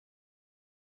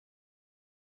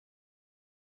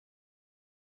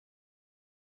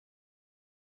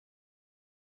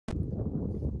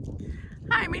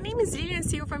Hi, my name is Liliane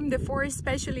Silva. I'm the forest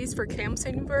specialist for Campus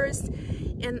Universe,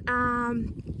 and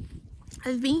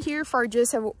I've been here for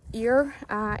just a year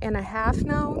and a half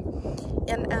now,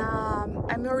 and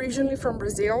I'm originally from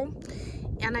Brazil,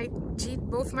 and I did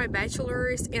both my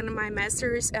bachelor's and my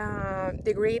master's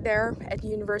degree there at the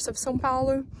University of São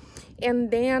Paulo,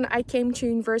 and then I came to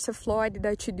University of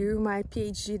Florida to do my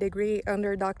PhD degree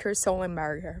under Dr.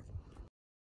 Sollenberger.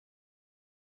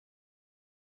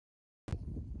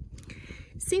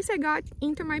 Since I got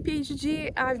into my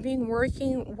PhD, I've been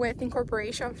working with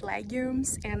incorporation of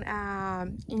legumes and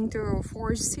into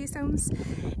forage systems,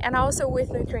 and also with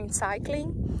nutrient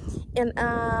cycling. And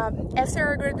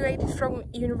after I graduated from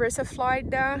University of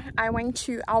Florida, I went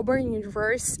to Auburn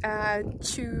University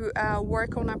to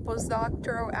work on a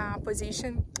postdoctoral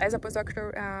position as a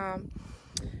postdoctoral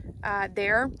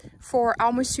there for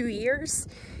almost 2 years,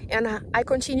 and I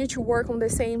continue to work on the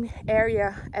same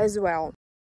area as well.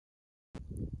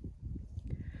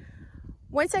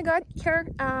 Once I got here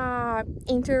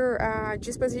into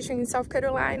this position in South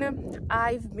Carolina,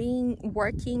 I've been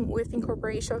working with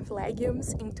incorporation of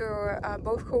legumes into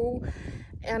both cool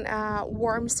and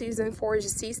warm season forage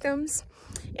systems,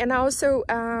 and also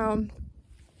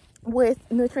with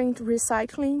nutrient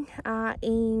recycling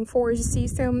in forage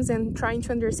systems, and trying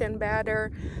to understand better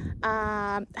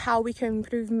how we can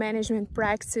improve management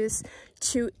practices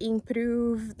to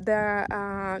improve the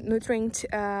nutrient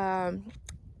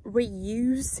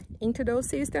reuse into those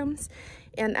systems.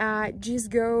 And this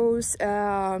goes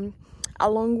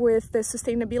along with the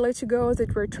sustainability goals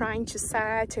that we're trying to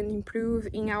set and improve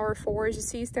in our forage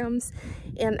systems,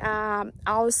 and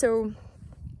also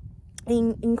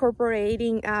in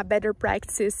incorporating better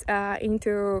practices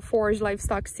into forage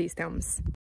livestock systems.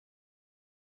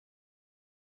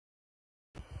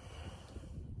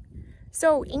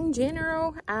 So in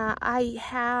general, I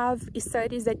have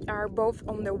studies that are both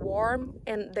on the warm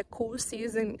and the cool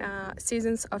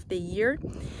seasons of the year,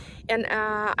 and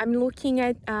I'm looking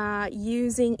at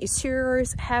using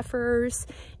steers, heifers,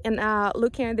 and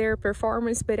looking at their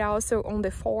performance, but also on the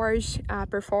forage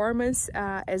performance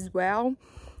as well,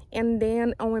 and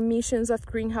then on emissions of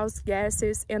greenhouse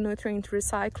gases and nutrient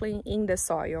recycling in the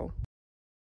soil.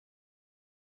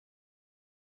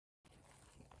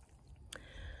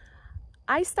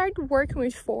 I started working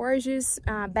with forages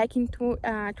back in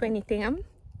 2010.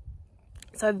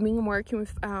 So I've been working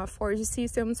with forage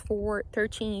systems for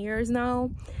 13 years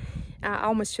now,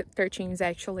 almost 13 years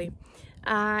actually.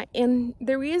 And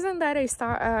the reason that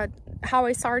how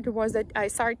I started was that I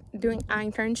started doing an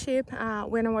internship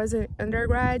when I was an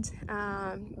undergrad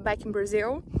back in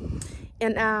Brazil.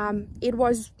 And it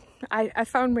was, I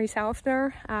found myself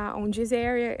there on this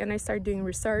area, and I started doing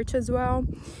research as well.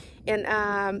 And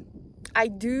I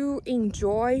do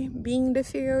enjoy being in the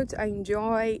field. I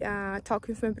enjoy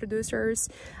talking with my producers.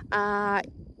 I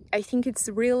think it's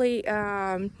really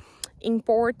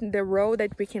important, the role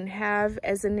that we can have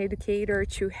as an educator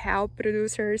to help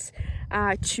producers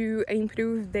to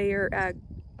improve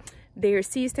their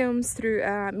systems,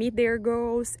 through meet their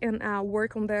goals, and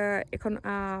work on the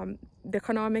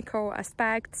economical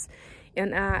aspects,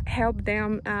 and help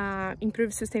them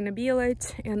improve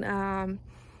sustainability. And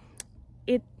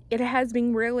it has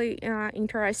been really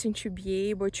interesting to be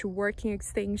able to work in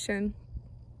extension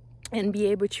and be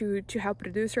able to help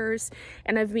producers.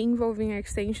 And I've been involved in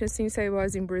extension since I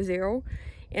was in Brazil,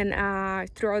 and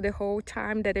throughout the whole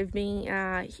time that I've been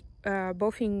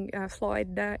both in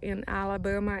Florida and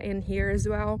Alabama and here as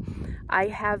well, I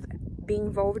have been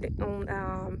involved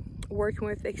on working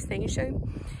with extension.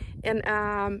 And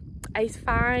I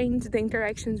find the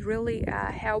interactions really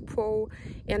helpful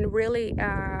and really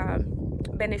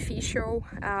beneficial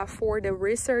for the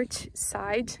research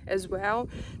side as well,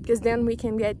 because then we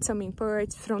can get some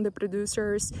input from the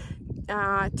producers,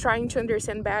 trying to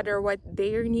understand better what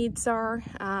their needs are,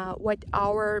 what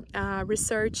our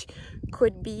research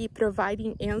could be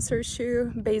providing answers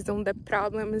to based on the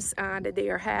problems that they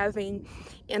are having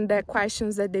and the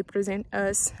questions that they present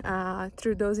us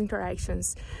through those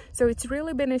interactions. So it's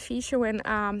really beneficial, and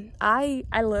I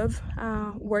love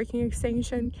working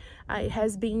extension. It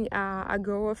has been a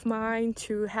goal of mine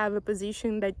to have a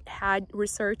position that had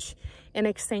research and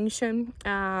extension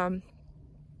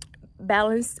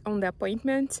balanced on the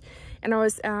appointment, and I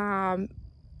was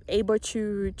able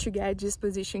to get this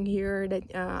position here, that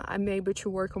I'm able to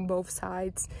work on both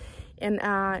sides and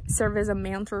serve as a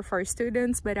mentor for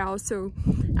students, but also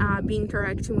be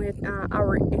interacting with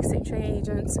our extension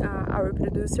agents, our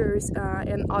producers,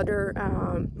 and other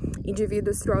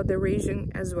individuals throughout the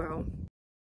region as well.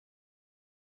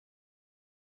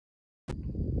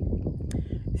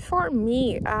 For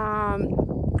me,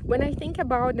 when I think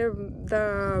about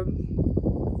the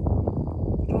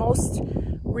most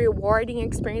rewarding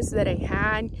experience that I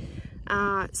had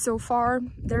so far,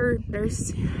 there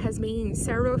has been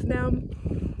several of them.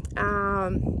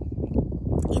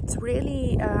 It's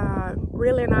really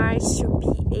really nice to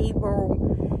be able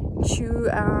to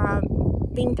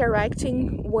be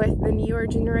interacting with the newer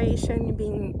generation,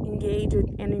 being engaged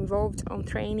and involved on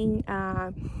training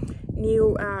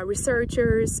new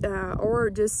researchers or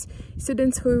just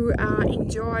students who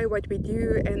enjoy what we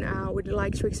do and would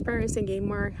like to experience and gain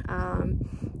more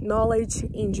knowledge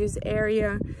in this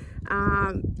area.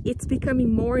 It's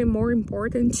becoming more and more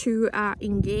important to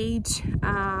engage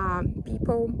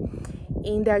people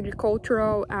in the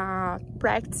agricultural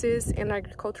practices and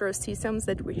agricultural systems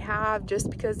that we have,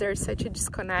 just because there's such a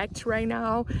disconnect right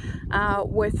now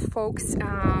with folks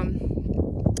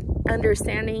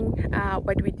understanding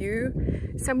what we do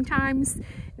sometimes,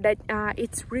 that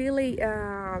it's really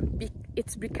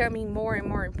it's becoming more and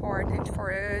more important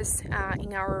for us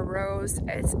in our roles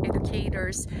as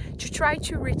educators to try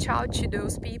to reach out to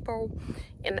those people,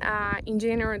 and in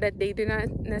general that they do not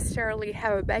necessarily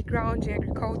have a background in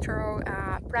agricultural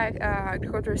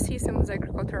systems,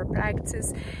 agricultural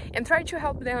practices, and try to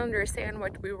help them understand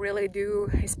what we really do,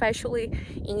 especially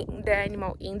in the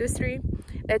animal industry.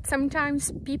 That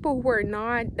sometimes people who are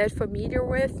not that familiar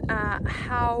with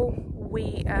how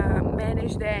we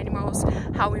manage the animals,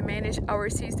 how we manage our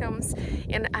systems,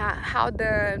 and how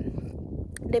the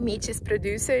meat is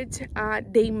produced,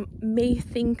 they may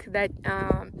think that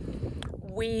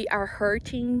we are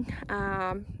hurting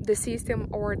the system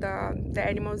or the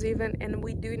animals even, and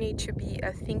we do need to be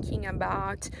thinking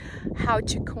about how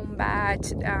to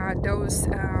combat those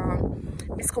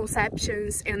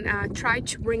misconceptions and try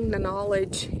to bring the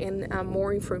knowledge and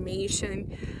more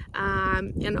information,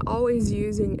 and always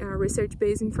using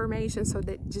research-based information. So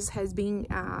that just has been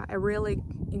a really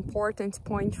important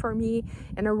point for me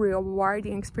and a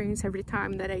rewarding experience every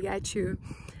time that I get to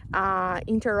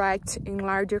interact in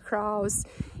larger crowds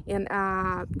and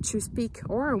to speak,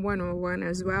 or one-on-one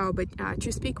as well, but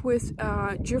to speak with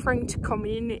different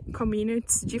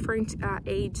communities, different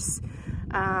ages,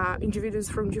 individuals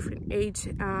from different age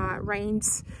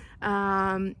ranges,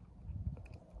 and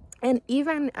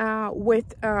even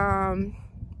with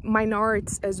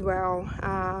minorities as well.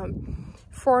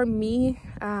 For me,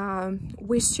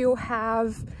 we still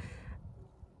have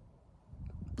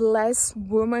less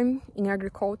women in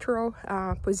agricultural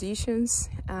positions,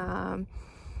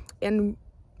 and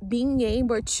being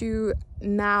able to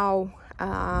now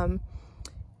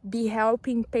be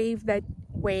helping pave that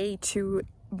way to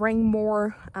bring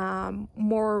more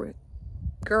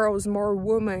girls, more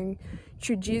women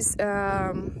to this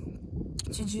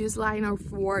line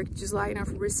of work, this line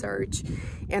of research,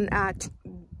 and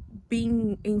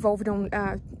being involved on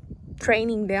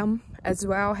training them as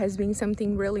well has been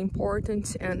something really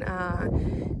important, and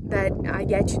that I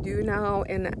get to do now,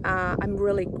 and I'm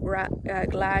really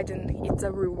glad, and it's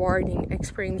a rewarding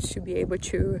experience to be able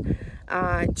to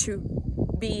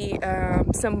be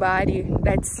somebody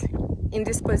that's in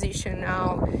this position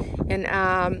now. And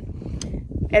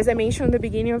as I mentioned in the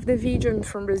beginning of the video, I'm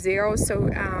from Brazil, so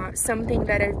something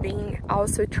that I've been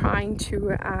also trying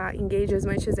to engage as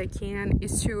much as I can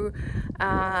is to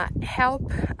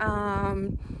help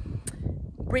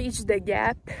bridge the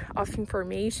gap of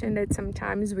information that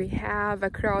sometimes we have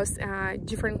across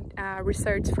different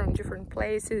research from different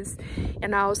places,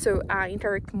 and also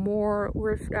interact more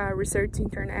with research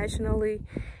internationally,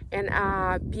 and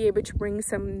be able to bring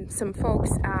some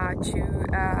folks to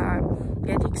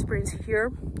get experience here,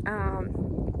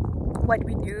 what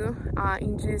we do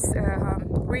in this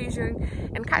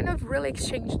region, and kind of really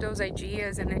exchange those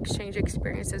ideas and exchange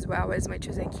experience as well as much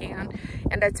as I can.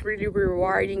 And that's really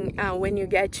rewarding when you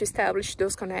get to establish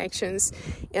those connections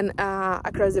and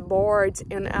across the board,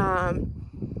 and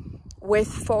with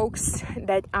folks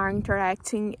that are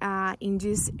interacting in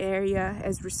this area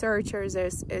as researchers,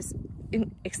 as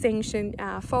extension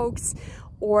folks,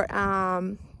 or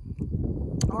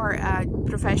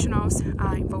professionals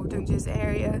involved in this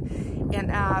area, and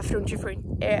from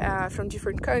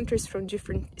different countries, from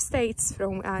different states,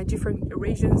 from different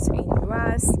regions in the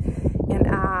US. And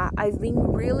I've been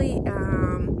really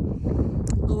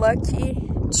lucky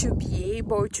to be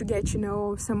able to get to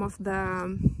know some of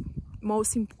the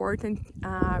most important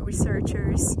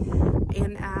researchers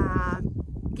and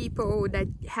people that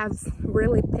have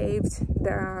really paved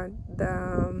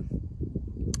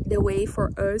the way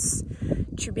for us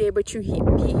to be able to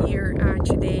be here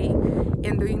today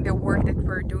and doing the work that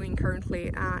we're doing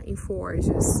currently in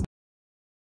Forages.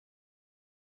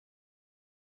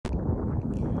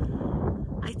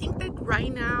 I think that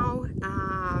right now,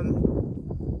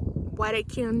 what I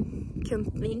can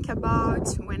think about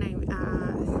when I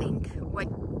think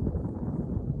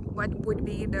what would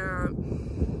be the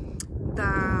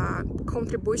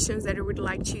contributions that I would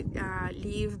like to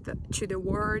leave to the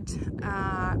world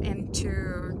and to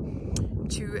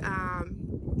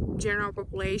general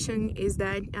population is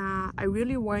that I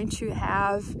really want to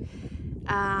have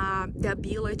the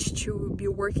ability to be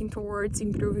working towards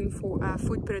improving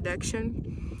food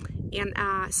production and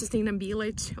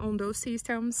sustainability on those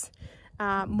systems.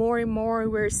 More and more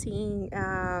we're seeing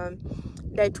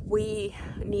that we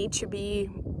need to be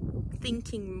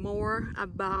thinking more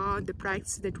about the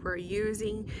practices that we're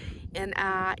using and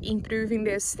improving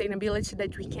the sustainability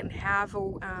that we can have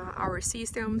our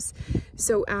systems.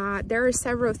 So there are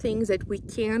several things that we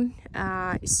can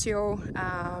still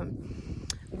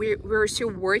we're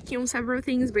still working on several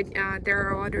things, but there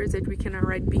are others that we can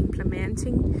already be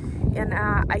implementing. And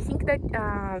I think that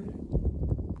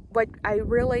what I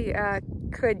really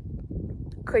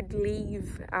could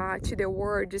leave to the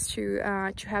world is to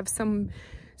have some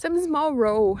small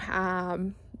role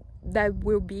that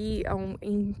will be on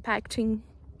impacting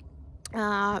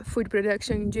food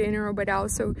production in general, but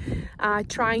also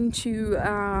trying to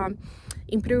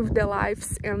improve the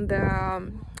lives and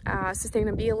the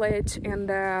sustainability and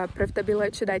the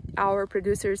profitability that our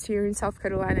producers here in South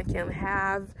Carolina can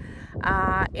have,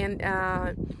 and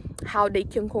how they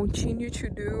can continue to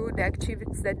do the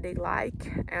activities that they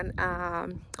like and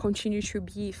continue to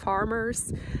be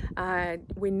farmers.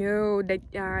 We know that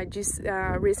just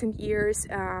recent years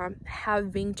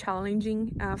have been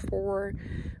challenging for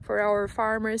our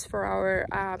farmers, for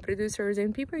our producers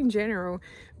and people in general,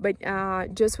 but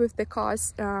just with the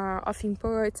cost of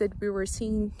inputs that we were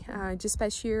seeing just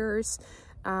past years,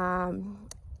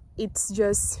 it's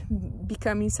just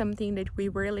becoming something that we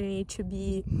really need to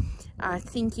be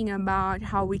thinking about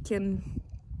how we can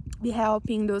be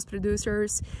helping those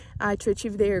producers to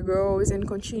achieve their goals and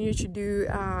continue to do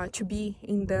to be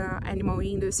in the animal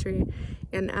industry.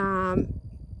 And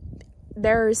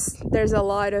there's a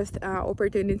lot of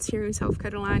opportunities here in South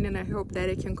Carolina, and I hope that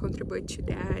I can contribute to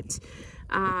that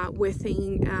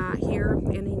within here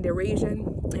and in the region.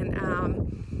 And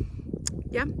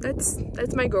yeah,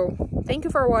 that's my goal. Thank you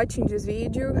for watching this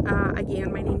video.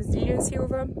 Again, my name is Liliane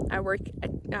Silva. I work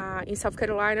in South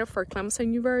Carolina for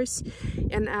Clemson University,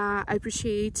 and I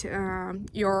appreciate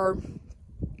your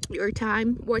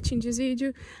time watching this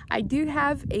video. I do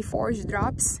have a Forage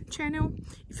Drops channel.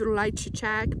 If you'd like to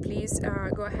check, please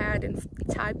go ahead and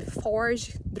type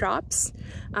Forage Drops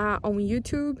on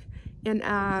YouTube, and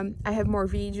I have more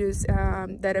videos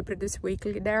that I produce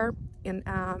weekly there. And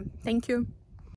thank you.